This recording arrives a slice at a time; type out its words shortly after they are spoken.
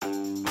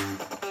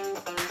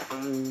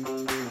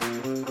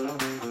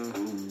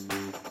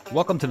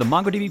Welcome to the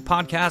MongoDB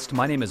podcast.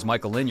 My name is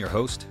Michael Lin, your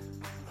host.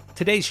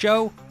 Today's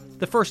show,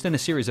 the first in a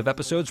series of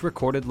episodes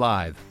recorded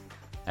live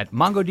at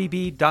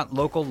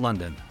mongodb.local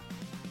London.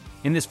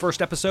 In this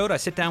first episode, I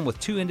sit down with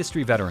two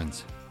industry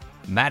veterans,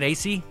 Matt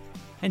Asay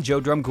and Joe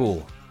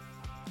Drumgoole.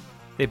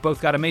 They've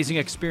both got amazing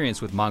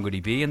experience with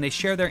MongoDB, and they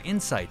share their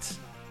insights,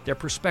 their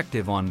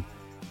perspective on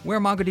where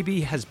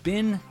MongoDB has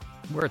been,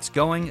 where it's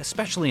going,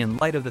 especially in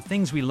light of the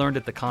things we learned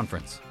at the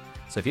conference.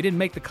 So if you didn't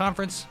make the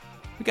conference,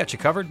 we got you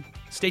covered.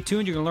 Stay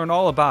tuned, you're going to learn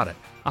all about it.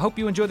 I hope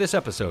you enjoy this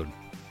episode.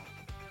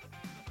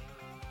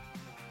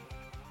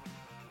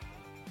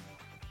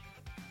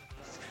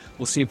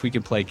 We'll see if we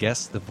can play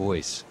Guess the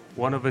Voice.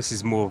 One of us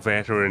is more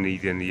veteran-y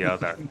than the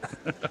other.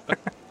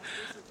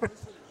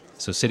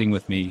 So sitting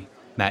with me,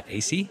 Matt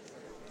Asay,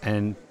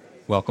 and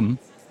welcome,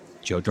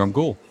 Joe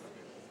Drumgoole.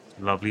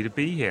 Lovely to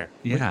be here.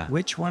 Yeah.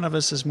 Which one of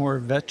us is more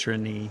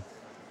veteran-y?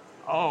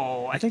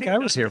 Oh, I think I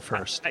was here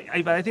first.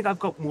 I think I've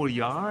got more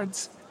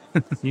yards.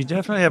 You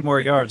definitely have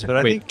more yards, but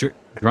I Wait, think...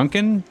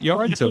 drunken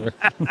yards? Or?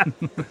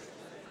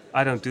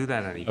 I don't do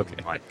that anymore,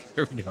 Okay. Mike.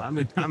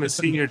 I'm a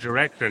senior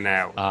director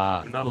now.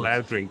 I'm not allowed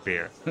to drink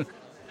beer.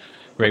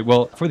 Great.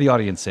 Well, for the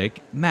audience's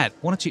sake, Matt,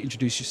 why don't you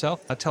introduce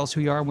yourself? Tell us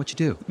who you are and what you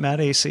do. Matt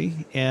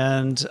Asay,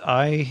 and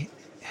I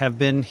have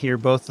been here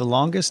both the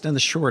longest and the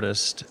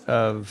shortest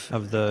of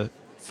the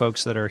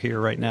folks that are here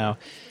right now.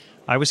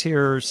 I was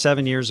here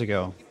 7 years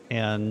ago,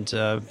 and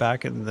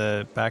back in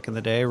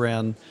the day,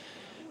 ran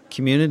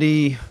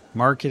community,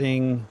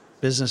 marketing,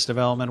 business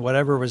development,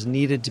 whatever was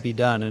needed to be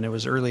done, and it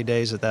was early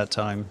days at that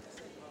time.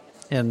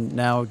 And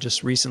now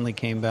just recently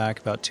came back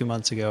about 2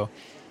 months ago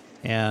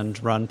and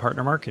run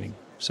partner marketing.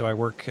 So I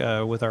work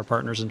with our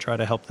partners and try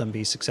to help them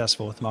be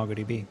successful with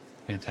MongoDB.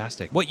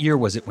 Fantastic. What year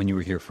was it when you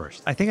were here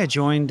first? I think I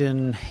joined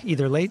in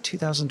either late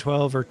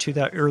 2012 or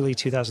early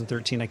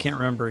 2013. I can't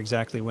remember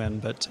exactly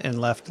when,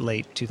 and left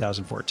late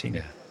 2014.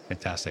 Yeah,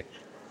 fantastic.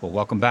 Well,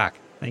 welcome back.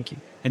 Thank you.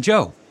 And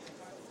Joe?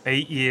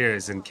 8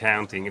 years and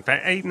counting. In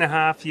fact,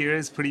 8.5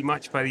 years pretty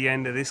much by the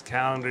end of this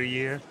calendar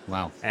year.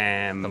 Wow.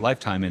 A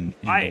lifetime in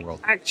the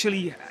world. I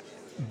actually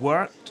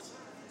worked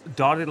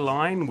dotted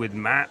line with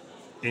Matt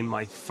in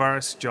my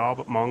first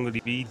job at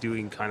MongoDB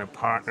doing kind of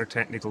partner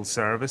technical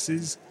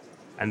services.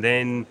 And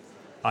then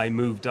I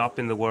moved up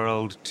in the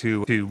world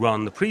to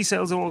run the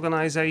pre-sales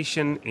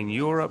organization in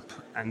Europe.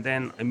 And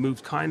then I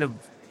moved kind of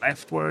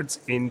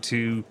leftwards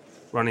into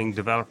running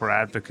developer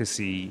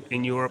advocacy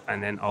in Europe,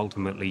 and then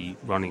ultimately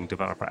running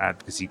developer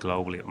advocacy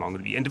globally at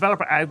MongoDB. And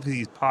developer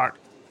advocacy is part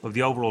of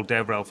the overall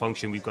DevRel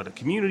function. We've got a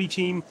community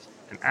team,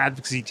 an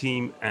advocacy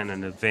team, and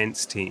an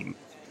events team.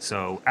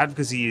 So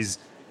advocacy is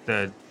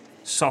the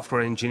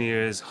software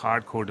engineers,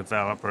 hardcore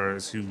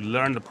developers who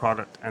learn the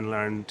product and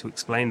learn to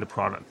explain the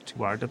product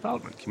to our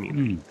development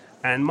community.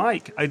 And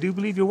Mike, I do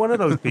believe you're one of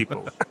those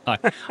people.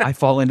 I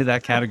fall into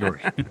that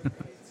category.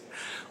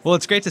 Well,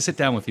 it's great to sit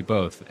down with you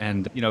both.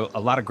 And, a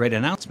lot of great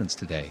announcements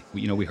today.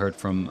 We heard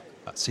from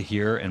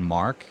Sahir and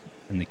Mark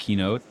in the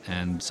keynote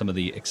and some of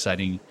the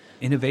exciting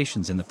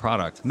innovations in the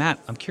product. Matt,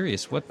 I'm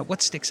curious,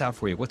 what sticks out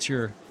for you? What's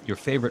your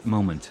favorite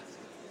moment?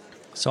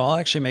 So I'll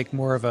actually make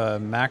more of a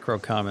macro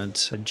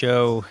comment.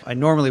 Joe, I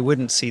normally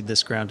wouldn't cede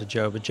this ground to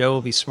Joe, but Joe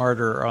will be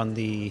smarter on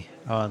the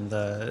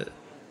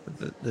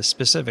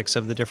specifics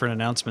of the different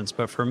announcements.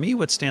 But for me,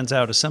 what stands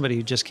out as somebody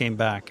who just came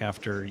back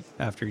after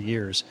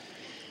years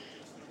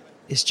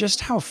is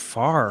just how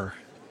far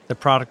the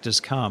product has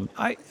come.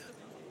 I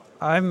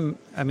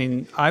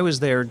was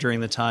there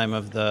during the time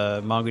of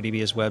the MongoDB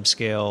as web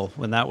scale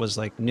when that was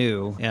like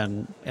new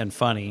and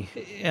funny.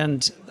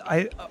 And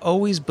I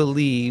always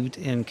believed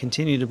and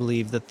continue to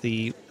believe that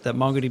that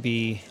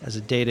MongoDB as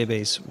a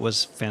database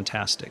was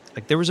fantastic.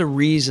 Like there was a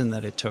reason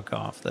that it took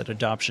off, that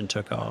adoption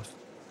took off.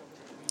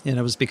 And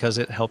it was because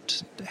it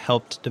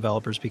helped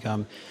developers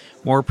become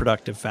more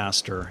productive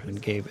faster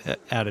and gave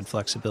added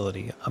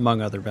flexibility,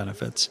 among other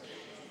benefits.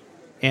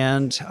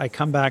 And I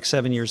come back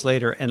 7 years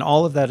later, and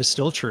all of that is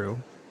still true.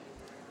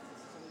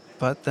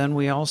 But then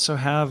we also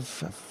have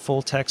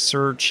full text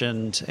search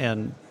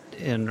and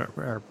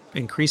are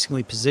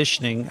increasingly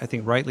positioning, I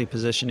think rightly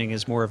positioning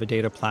as more of a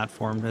data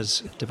platform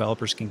as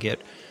developers can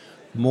get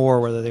more,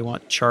 whether they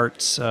want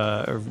charts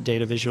or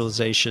data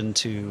visualization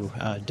to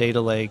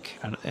data lake,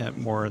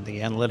 more on the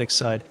analytics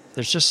side.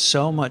 There's just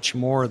so much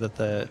more that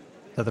the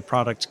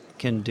product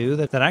can do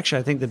that actually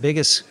I think the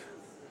biggest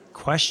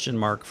question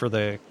mark for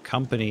the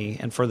company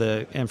and for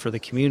the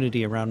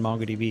community around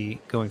MongoDB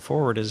going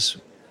forward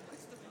is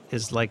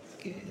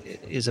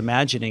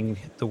imagining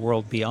the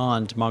world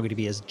beyond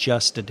MongoDB as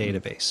just a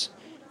database.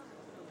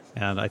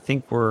 And I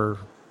think we're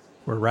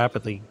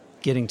rapidly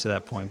getting to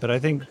that point. But I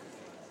think,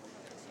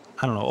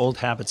 I don't know, old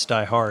habits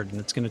die hard,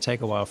 and it's going to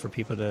take a while for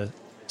people to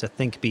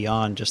think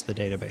beyond just the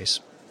database.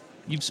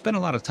 You've spent a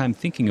lot of time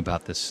thinking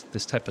about this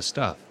type of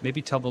stuff.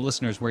 Maybe tell the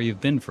listeners where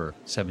you've been for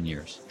 7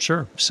 years.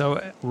 Sure.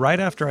 So right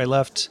after I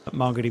left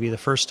MongoDB the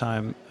first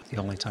time, the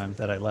only time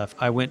that I left,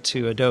 I went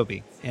to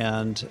Adobe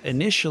and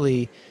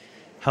initially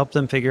helped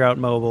them figure out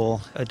mobile.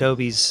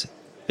 Adobe's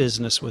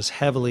business was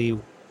heavily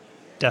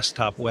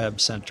desktop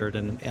web centered,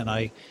 and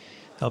I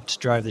helped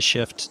drive the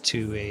shift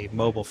to a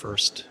mobile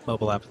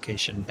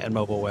application and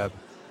mobile web.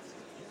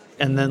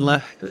 And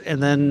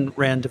then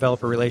ran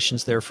developer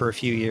relations there for a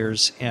few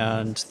years,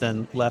 and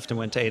then left and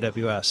went to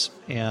AWS.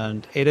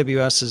 And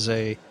AWS is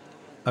a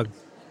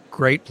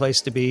great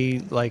place to be.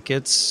 Like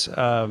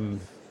so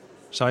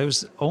I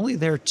was only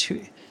there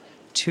 2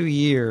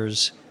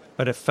 years,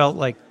 but it felt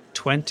like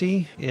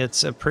 20.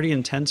 It's a pretty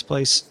intense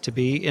place to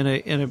be in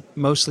a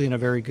mostly in a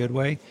very good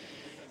way.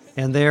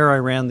 And there I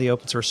ran the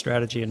open source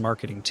strategy and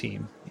marketing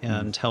team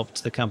and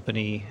helped the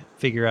company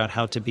figure out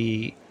how to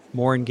be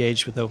more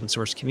engaged with open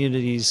source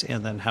communities,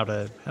 and then how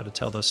to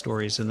tell those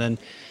stories. And then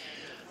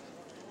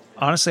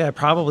honestly, I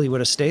probably would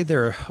have stayed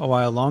there a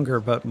while longer,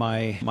 but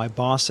my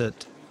boss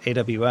at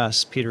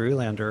AWS, Peter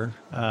Ulander,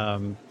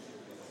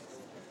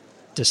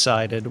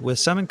 decided, with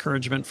some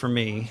encouragement from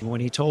me, when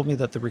he told me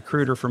that the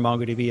recruiter for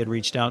MongoDB had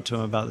reached out to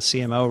him about the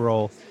CMO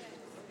role,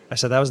 I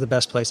said, that was the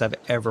best place I've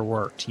ever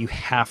worked. You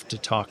have to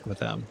talk with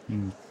them.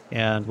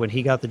 And when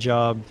he got the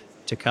job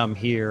to come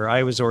here,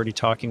 I was already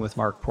talking with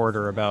Mark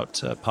Porter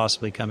about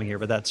possibly coming here,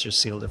 but that's just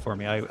sealed it for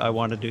me. I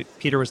wanted to.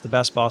 Peter was the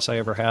best boss I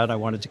ever had. I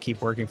wanted to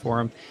keep working for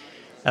him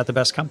at the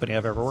best company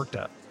I've ever worked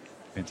at.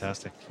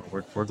 Fantastic.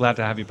 We're glad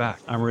to have you back.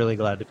 I'm really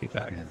glad to be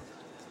back,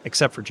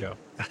 except for Joe.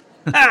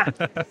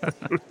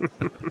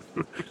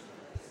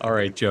 All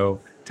right,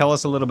 Joe, tell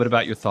us a little bit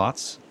about your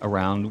thoughts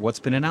around what's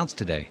been announced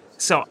today.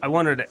 So I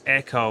wanted to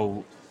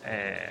echo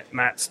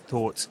Matt's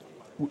thoughts.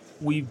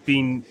 We've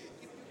been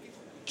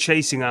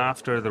chasing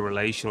after the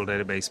relational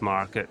database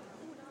market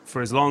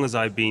for as long as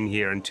I've been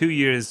here. And 2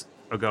 years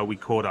ago, we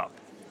caught up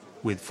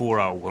with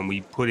 4.0 when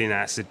we put in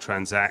ACID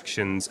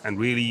transactions, and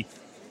really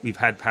we've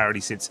had parity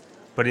since.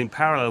 But in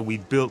parallel, we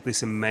built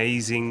this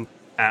amazing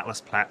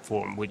Atlas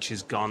platform, which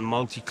has gone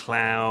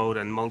multi-cloud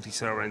and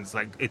multi-server, and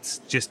it's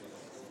just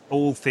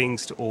all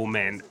things to all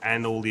men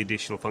and all the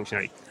additional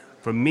functionality.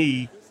 For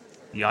me,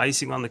 the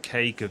icing on the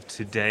cake of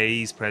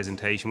today's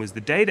presentation was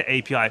the data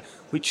API,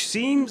 which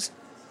seems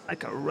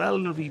like a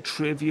relatively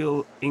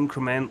trivial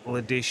incremental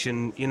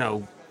addition,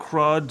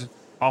 CRUD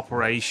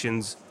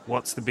operations.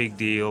 What's the big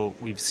deal?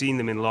 We've seen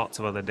them in lots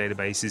of other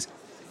databases,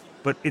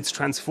 but it's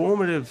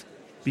transformative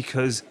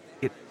because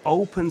it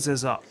opens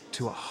us up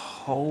to a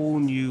whole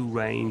new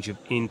range of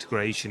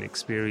integration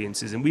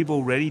experiences. And we've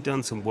already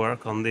done some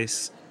work on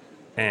this.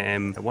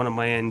 One of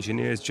my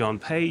engineers, John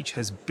Page,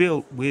 has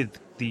built with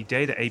the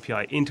data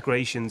API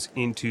integrations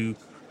into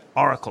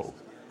Oracle,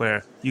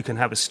 where you can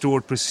have a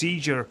stored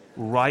procedure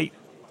right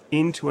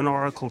into an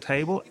Oracle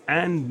table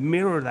and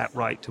mirror that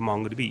right to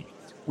MongoDB.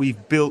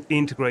 We've built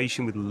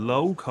integration with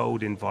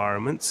low-code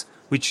environments,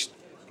 which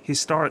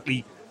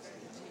historically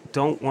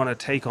don't want to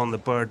take on the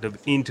burden of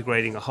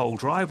integrating a whole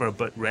driver,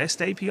 but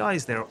REST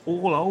APIs, they're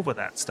all over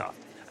that stuff.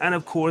 And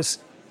of course,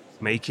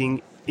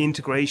 making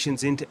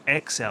integrations into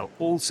Excel,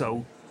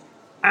 also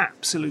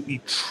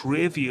absolutely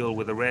trivial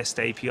with a REST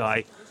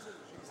API,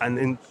 and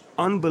an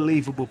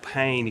unbelievable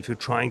pain if you're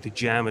trying to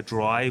jam a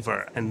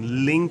driver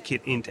and link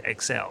it into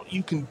Excel.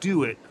 You can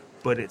do it,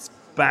 but it's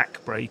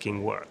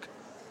back-breaking work.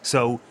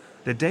 So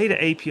the data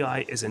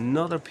API is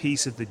another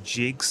piece of the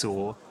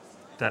jigsaw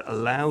that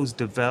allows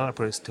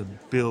developers to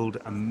build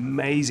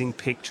amazing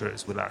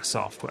pictures with our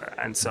software.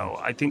 And so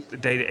I think the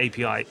data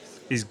API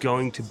is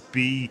going to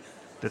be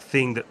the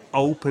thing that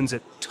opens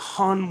a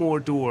ton more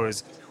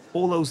doors.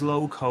 All those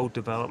low-code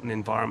development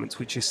environments,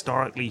 which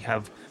historically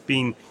have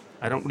been,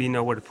 I don't really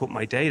know where to put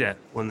my data.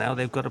 Well, now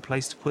they've got a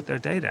place to put their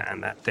data,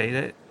 and that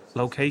data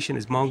location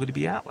is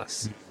MongoDB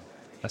Atlas.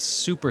 A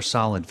super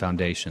solid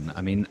foundation.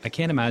 I mean, I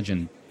can't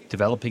imagine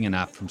developing an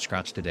app from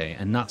scratch today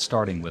and not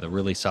starting with a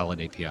really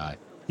solid API.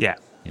 Yeah.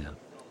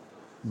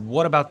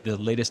 What about the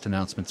latest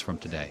announcements from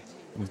today?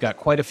 We've got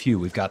quite a few.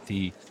 We've got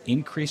the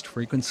increased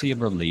frequency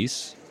of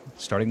release.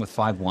 Starting with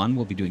 5.1,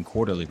 we'll be doing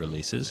quarterly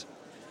releases.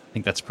 I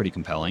think that's pretty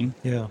compelling.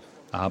 Yeah.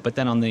 But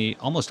then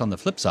almost on the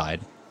flip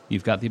side,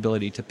 you've got the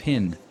ability to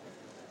pin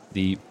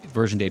the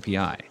versioned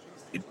API.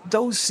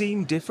 Those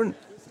seem different.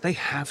 They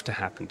have to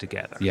happen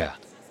together. Yeah.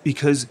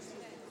 Because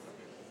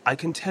I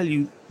can tell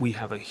you, we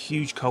have a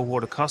huge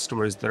cohort of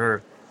customers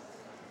that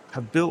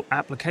have built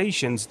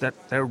applications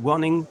that they're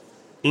running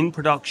in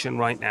production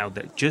right now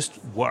that just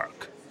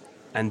work.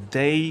 And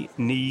they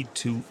need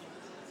to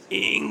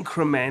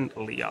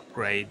incrementally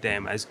upgrade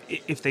them. As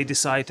if they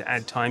decide to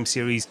add time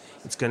series,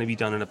 it's going to be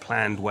done in a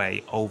planned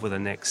way over the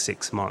next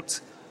 6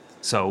 months.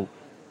 So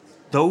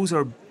those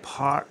are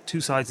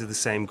two sides of the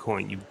same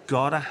coin. You've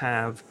got to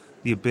have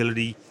the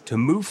ability to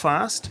move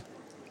fast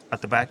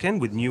at the back end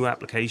with new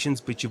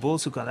applications, but you've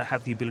also got to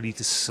have the ability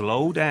to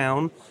slow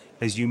down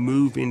as you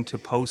move into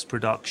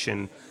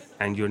post-production,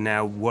 and you're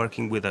now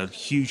working with a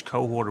huge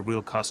cohort of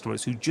real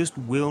customers who just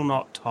will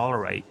not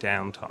tolerate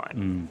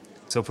downtime.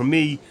 So for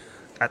me,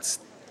 that's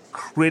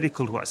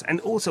critical to us. And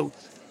also,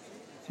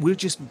 we're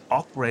just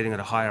operating at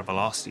a higher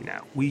velocity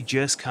now. We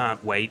just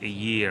can't wait a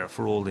year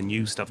for all the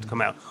new stuff to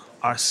come out.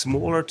 Our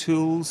smaller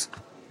tools,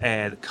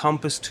 the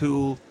Compass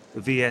tool,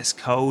 the VS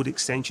Code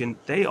extension,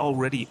 they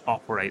already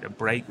operate at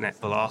breakneck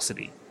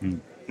velocity.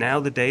 Now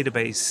the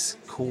database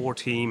core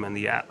team and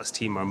the Atlas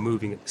team are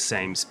moving at the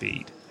same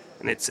speed.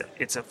 And it's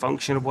a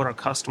function of what our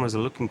customers are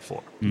looking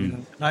for.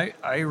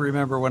 I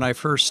remember when I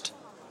first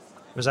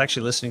was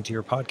actually listening to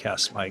your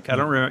podcast, Mike. I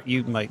don't remember,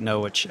 you might know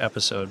which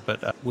episode,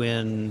 but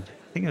when,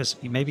 I think it was,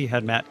 maybe you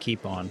had Matt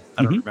Keep on.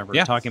 I don't remember,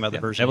 talking about the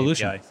version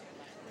evolution. API.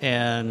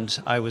 And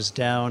I was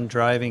down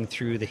driving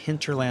through the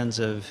hinterlands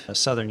of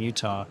southern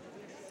Utah,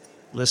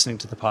 listening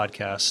to the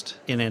podcast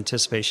in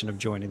anticipation of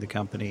joining the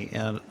company,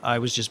 and I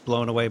was just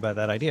blown away by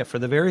that idea. For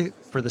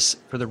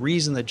the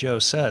reason that Joe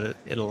said,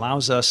 it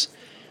allows us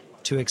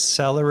to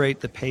accelerate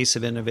the pace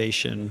of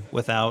innovation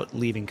without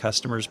leaving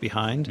customers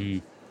behind.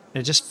 And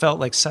it just felt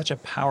like such a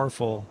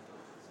powerful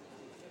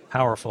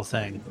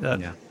thing.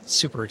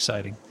 Super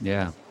exciting.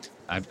 Yeah.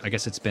 I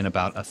guess it's been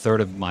about a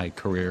third of my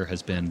career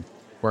has been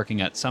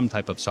working at some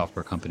type of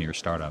software company or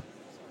startup.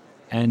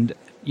 And,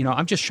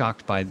 I'm just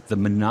shocked by the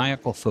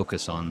maniacal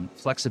focus on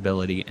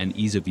flexibility and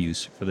ease of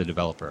use for the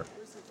developer.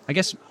 I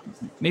guess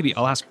maybe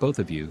I'll ask both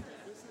of you.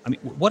 I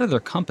mean, what other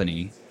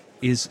company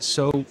is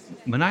so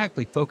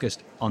maniacally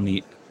focused on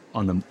the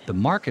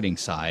marketing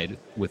side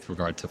with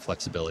regard to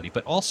flexibility,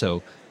 but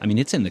also, I mean,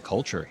 it's in the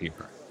culture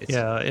here.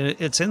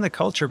 It's in the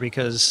culture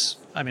because,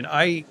 I mean,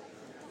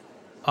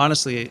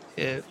 honestly,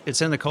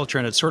 it's in the culture,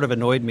 and it sort of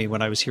annoyed me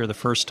when I was here the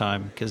first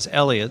time because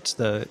Elliot,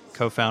 the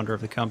co-founder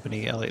of the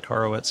company, Elliot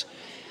Horowitz,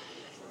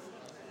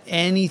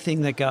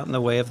 anything that got in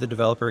the way of the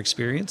developer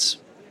experience,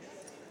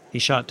 he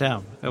shot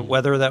down.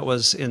 Whether that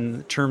was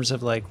in terms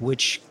of like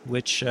which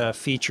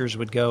features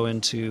would go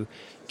into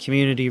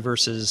community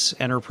versus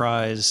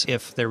enterprise,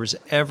 if there was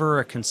ever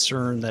a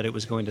concern that it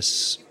was going to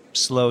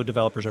slow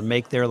developers or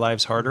make their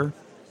lives harder,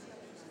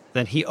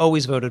 then he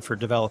always voted for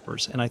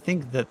developers. And I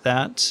think that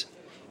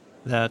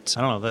I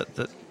don't know,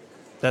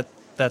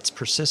 that's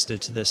persisted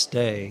to this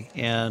day.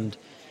 And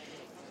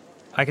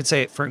I could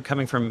say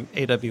coming from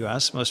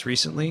AWS most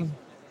recently,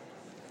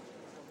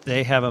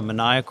 they have a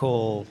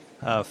maniacal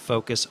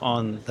focus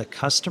on the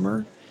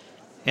customer,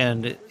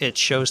 and it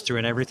shows through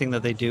in everything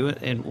that they do.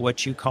 And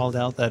what you called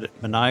out, that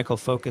maniacal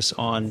focus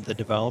on the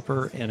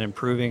developer and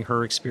improving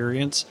her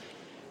experience,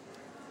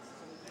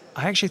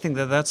 I actually think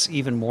that that's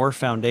even more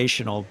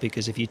foundational,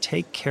 because if you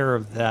take care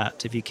of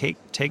that, if you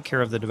take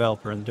care of the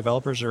developer, and the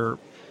developers are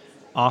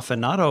often,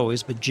 not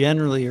always, but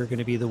generally are going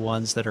to be the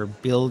ones that are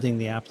building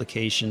the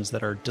applications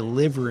that are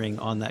delivering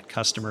on that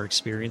customer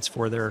experience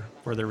for their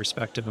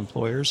respective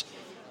employers.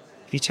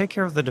 If you take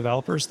care of the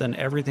developers, then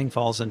everything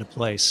falls into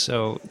place.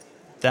 So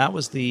that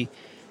was the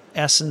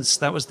essence,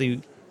 that was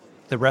the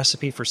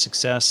recipe for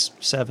success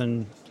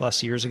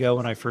 7+ years ago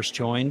when I first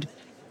joined.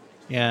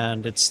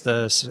 And it's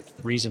the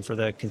reason for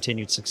the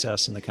continued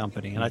success in the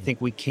company. And I think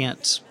we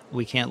can't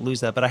lose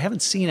that. But I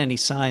haven't seen any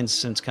signs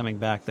since coming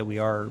back that we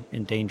are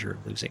in danger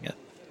of losing it.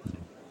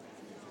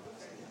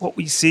 What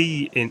we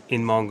see in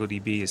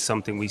MongoDB is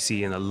something we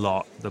see in a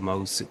lot of the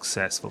most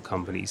successful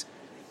companies.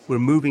 We're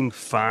moving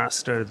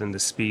faster than the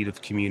speed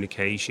of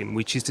communication,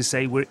 which is to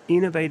say we're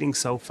innovating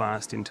so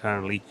fast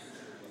internally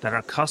that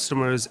our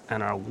customers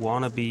and our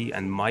wannabe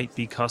and might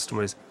be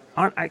customers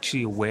aren't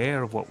actually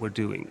aware of what we're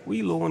doing.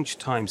 We launched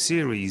time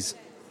series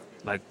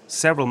like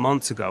several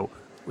months ago.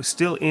 We're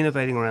still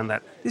innovating around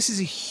that. This is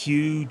a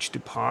huge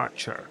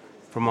departure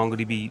for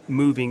MongoDB,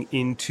 moving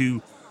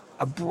into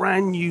a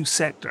brand new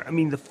sector. I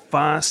mean, the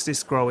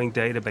fastest growing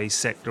database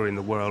sector in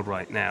the world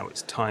right now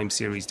is time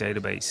series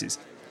databases.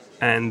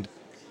 And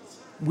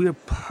we're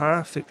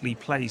perfectly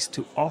placed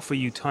to offer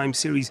you time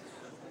series,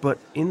 but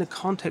in the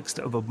context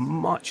of a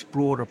much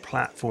broader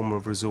platform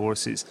of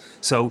resources.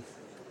 So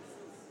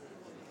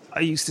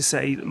I used to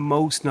say that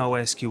most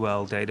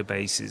NoSQL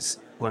databases,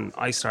 when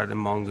I started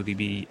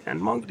MongoDB,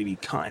 and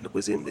MongoDB kind of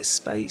was in this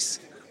space,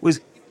 was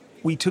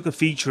we took a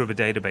feature of a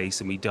database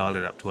and we dialed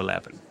it up to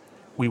 11.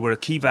 We were a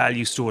key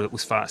value store that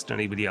was faster than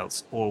anybody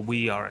else, or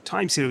we are a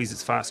time series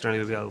that's faster than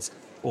anybody else,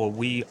 or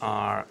we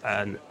are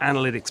an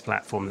analytics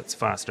platform that's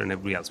faster than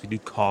everybody else. We do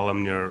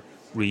columnar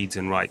reads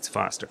and writes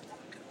faster.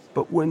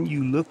 But when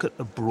you look at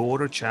the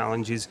broader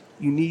challenges,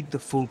 you need the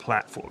full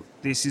platform.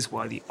 This is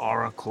why the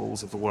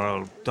oracles of the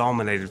world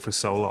dominated for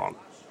so long.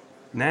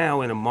 Now,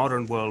 in a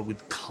modern world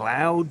with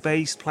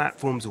cloud-based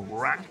platforms,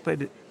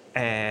 rapid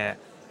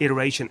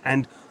iteration,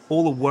 and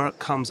all the work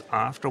comes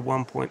after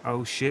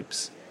 1.0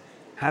 ships,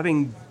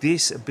 having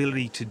this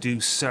ability to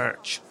do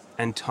search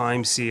and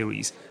time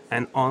series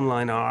and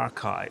online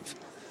archive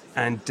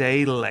and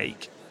data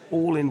lake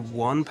all in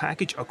one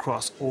package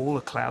across all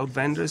the cloud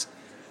vendors,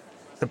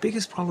 the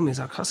biggest problem is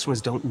our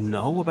customers don't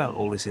know about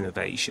all this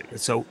innovation. And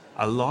so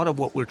a lot of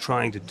what we're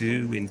trying to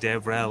do in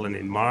DevRel and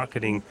in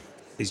marketing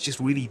is just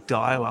really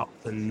dial up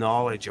the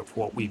knowledge of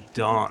what we've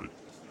done,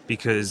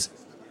 because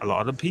a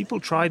lot of people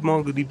tried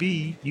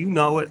MongoDB, you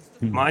know it,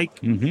 Mike,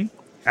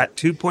 at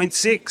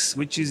 2.6,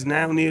 which is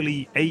now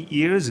nearly 8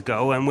 years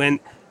ago, and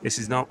went, this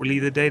is not really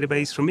the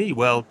database for me.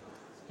 Well,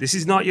 this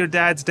is not your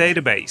dad's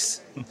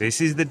database.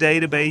 This is the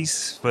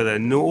database for the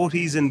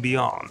noughties and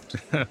beyond.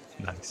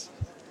 Nice.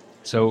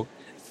 So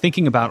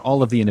thinking about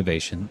all of the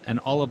innovation and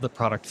all of the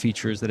product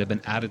features that have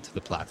been added to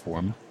the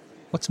platform,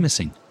 what's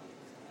missing?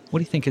 What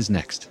do you think is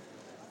next?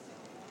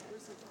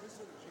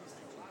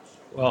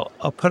 Well,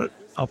 I'll put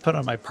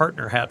on my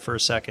partner hat for a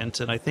second,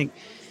 and I think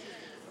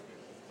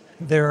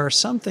there are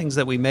some things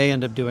that we may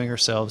end up doing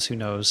ourselves, who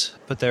knows,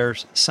 but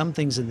there's some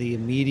things in the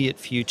immediate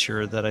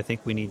future that I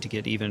think we need to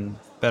get even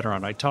better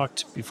on. I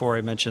talked before,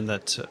 I mentioned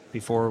that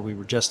before we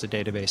were just a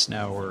database,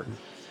 now we're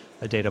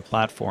a data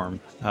platform,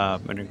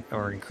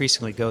 or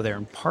increasingly go there.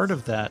 And part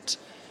of that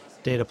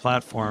data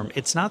platform,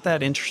 it's not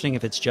that interesting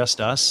if it's just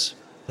us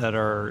that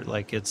are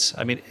like,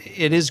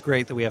 it is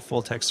great that we have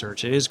full text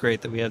search. It is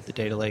great that we have the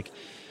data lake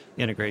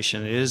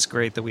integration. It is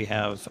great that we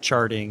have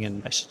charting,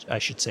 and I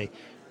should say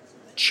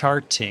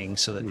charting,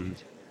 so that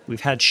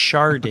we've had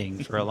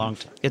sharding for a long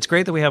time. It's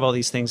great that we have all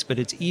these things, but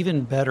it's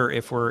even better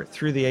if we're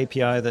through the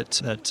API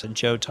that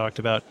Joe talked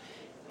about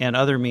and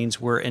other means,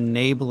 we're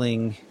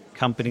enabling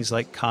companies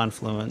like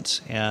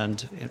Confluent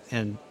and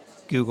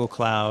Google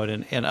Cloud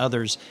and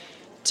others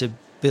to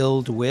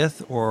build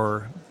with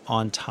or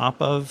on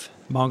top of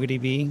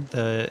MongoDB,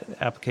 the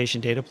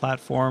application data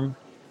platform.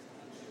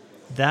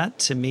 That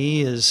to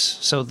me is,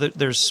 so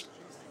there's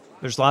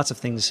lots of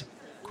things,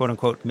 quote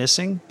unquote,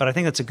 missing, but I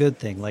think that's a good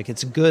thing. Like,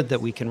 it's good that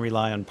we can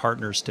rely on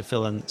partners to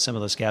fill in some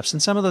of those gaps,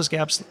 and some of those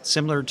gaps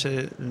similar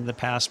to in the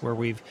past where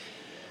we've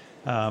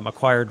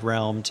acquired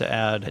Realm to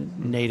add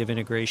native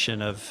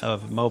integration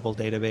of mobile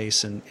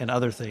database and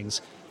other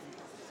things.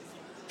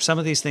 Some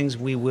of these things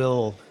we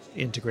will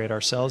integrate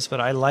ourselves,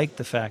 but I like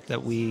the fact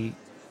that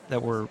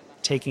we're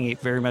taking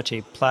very much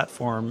a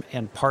platform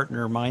and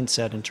partner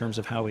mindset in terms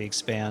of how we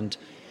expand,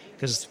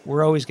 because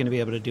we're always going to be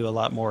able to do a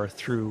lot more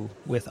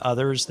with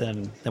others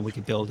than we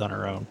could build on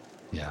our own.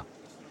 Yeah.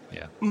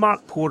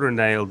 Mark Porter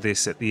nailed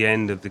this at the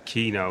end of the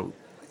keynote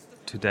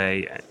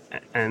today,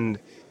 and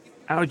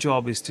our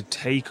job is to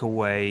take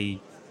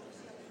away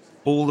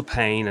all the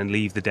pain and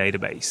leave the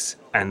database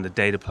and the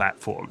data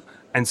platform.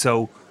 And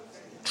so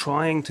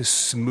trying to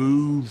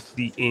smooth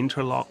the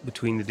interlock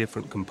between the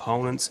different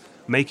components,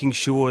 making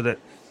sure that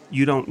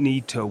you don't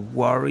need to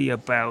worry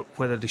about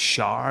whether to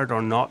shard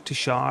or not to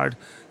shard.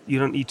 You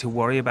don't need to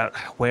worry about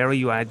where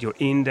you add your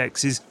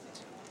indexes.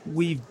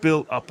 We've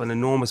built up an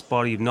enormous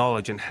body of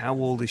knowledge on how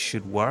all this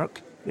should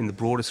work in the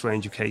broadest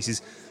range of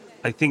cases.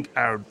 I think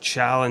our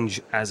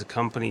challenge as a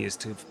company is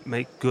to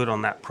make good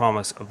on that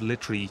promise of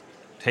literally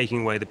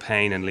taking away the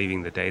pain and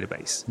leaving the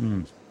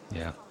database.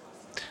 Yeah.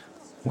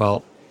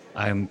 Well,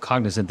 I'm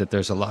cognizant that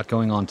there's a lot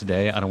going on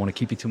today. I don't want to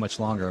keep you too much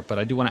longer, but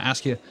I do want to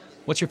ask you,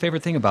 what's your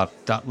favorite thing about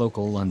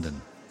 .local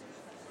London?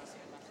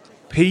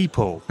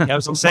 People. I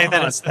was going to say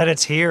that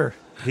it's here.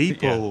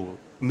 People.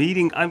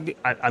 Meeting,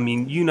 I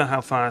mean, you know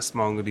how fast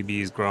MongoDB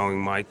is growing,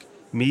 Mike.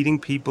 Meeting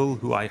people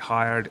who I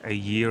hired a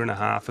year and a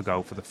half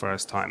ago for the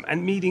first time,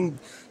 and meeting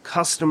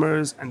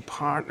customers and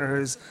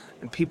partners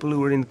and people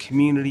who are in the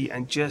community,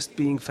 and just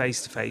being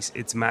face to face.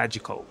 It's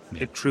magical.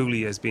 Yeah. It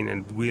truly has been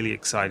a really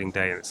exciting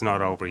day, and it's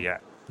not over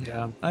yet.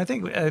 Yeah, I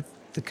think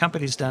the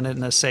company's done it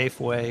in a safe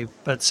way,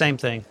 but same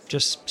thing.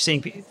 Just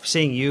seeing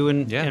you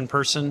in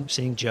person,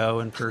 seeing Joe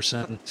in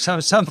person.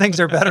 Some things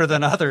are better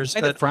than others. I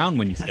had to frown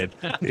when you said,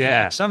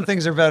 yeah. Some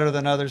things are better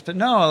than others, but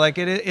no, like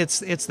it's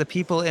the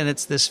people, and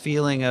it's this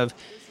feeling of,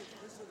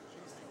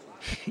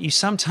 you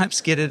sometimes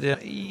get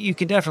it. You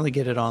can definitely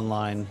get it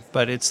online,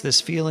 but it's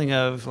this feeling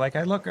of, like,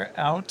 I look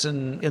out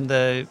and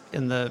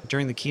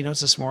during the keynotes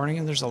this morning,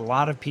 and there's a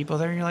lot of people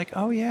there, and you're like,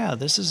 oh yeah,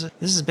 this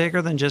is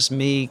bigger than just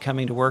me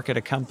coming to work at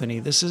a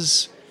company. This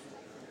is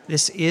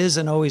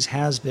and always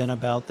has been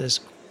about this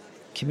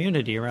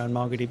community around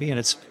MongoDB, and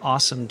it's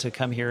awesome to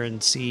come here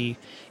and see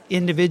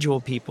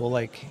individual people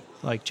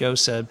like Joe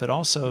said, but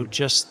also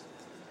just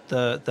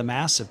the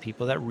mass of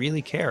people that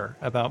really care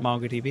about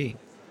MongoDB.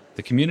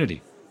 The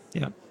community.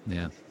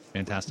 Yeah,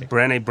 fantastic.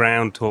 Brené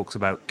Brown talks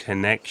about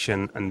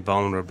connection and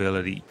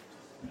vulnerability.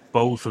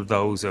 Both of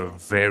those are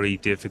very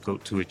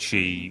difficult to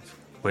achieve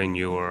when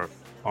you're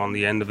on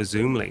the end of a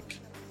Zoom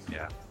link.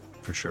 Yeah,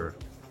 for sure.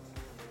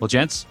 Well,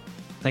 gents,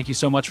 thank you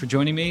so much for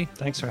joining me.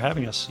 Thanks for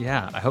having us.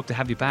 Yeah, I hope to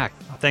have you back.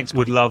 Thanks.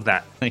 Would love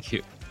that. Thank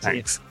you.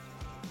 Thanks.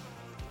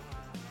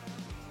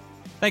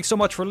 Thanks so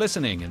much for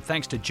listening, and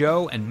thanks to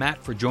Joe and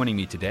Matt for joining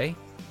me today.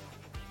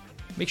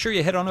 Make sure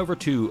you head on over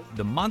to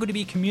the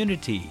MongoDB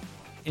community.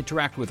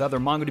 Interact with other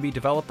MongoDB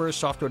developers,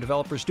 software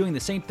developers doing the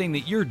same thing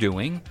that you're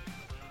doing.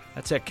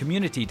 That's at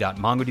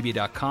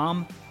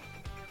community.mongodb.com.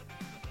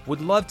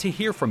 Would love to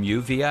hear from you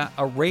via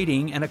a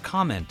rating and a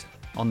comment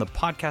on the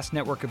podcast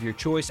network of your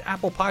choice,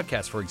 Apple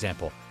Podcasts, for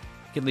example.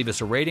 You can leave us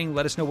a rating,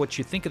 let us know what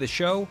you think of the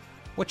show,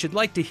 what you'd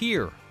like to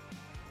hear.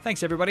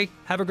 Thanks, everybody.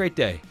 Have a great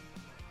day.